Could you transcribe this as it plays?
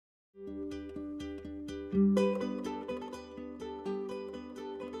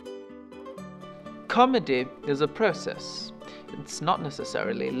Comedy is a process. It's not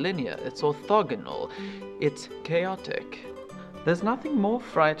necessarily linear, it's orthogonal, it's chaotic. There's nothing more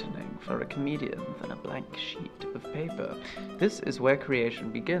frightening for a comedian than a blank sheet of paper. This is where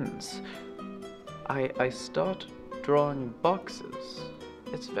creation begins. I start drawing boxes.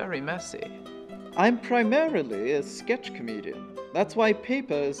 It's very messy. I'm primarily a sketch comedian. That's why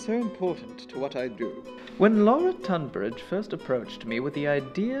paper is so important to what I do. When Laura Tunbridge first approached me with the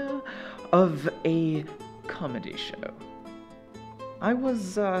idea of a comedy show, I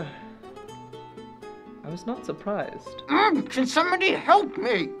was not surprised. Can somebody help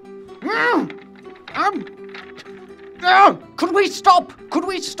me? Could we stop? Could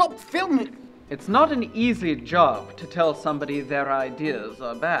we stop filming? It's not an easy job to tell somebody their ideas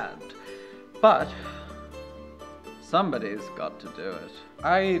are bad, but somebody's got to do it.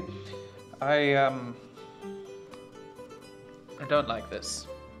 I don't like this.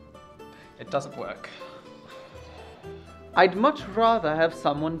 It doesn't work. I'd much rather have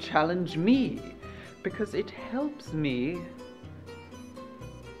someone challenge me, because it helps me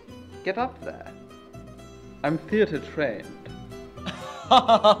get up there. I'm theater trained.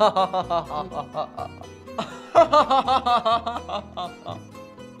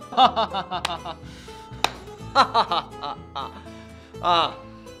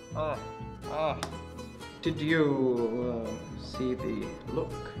 Did you see the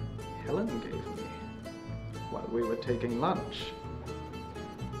look Helen gave me while we were taking lunch?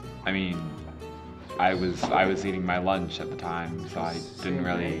 I mean, I was eating my lunch at the time, so I didn't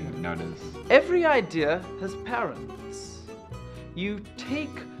really notice. Every idea has parents. You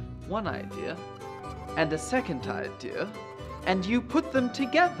take one idea and a second idea, and you put them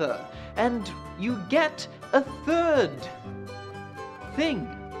together, and you get a third thing.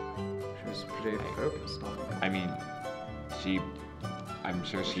 She was pretty focused on it. I mean, I'm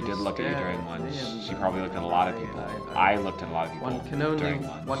sure she did look at you during lunch. She probably looked at a lot of people. I looked at a lot of people during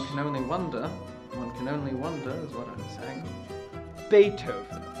lunch. One can only wonder is what I'm saying.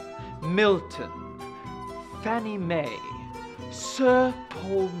 Beethoven, Milton, Fannie Mae, Sir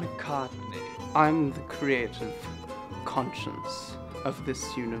Paul McCartney. I'm the creative conscience of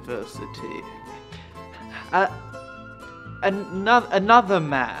this university. Another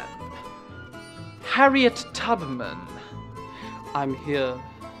man, Harriet Tubman. I'm here.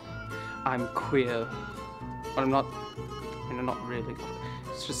 I'm queer. But I'm not really queer.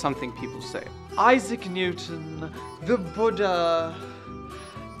 It's just something people say. Isaac Newton, the Buddha,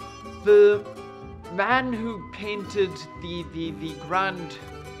 the man who painted the Grand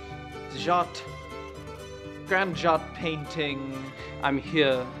Jatte painting. I'm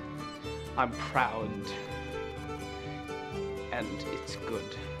here. I'm proud. And it's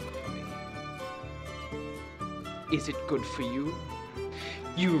good for me. Is it good for you?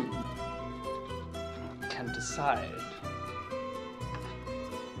 You can decide.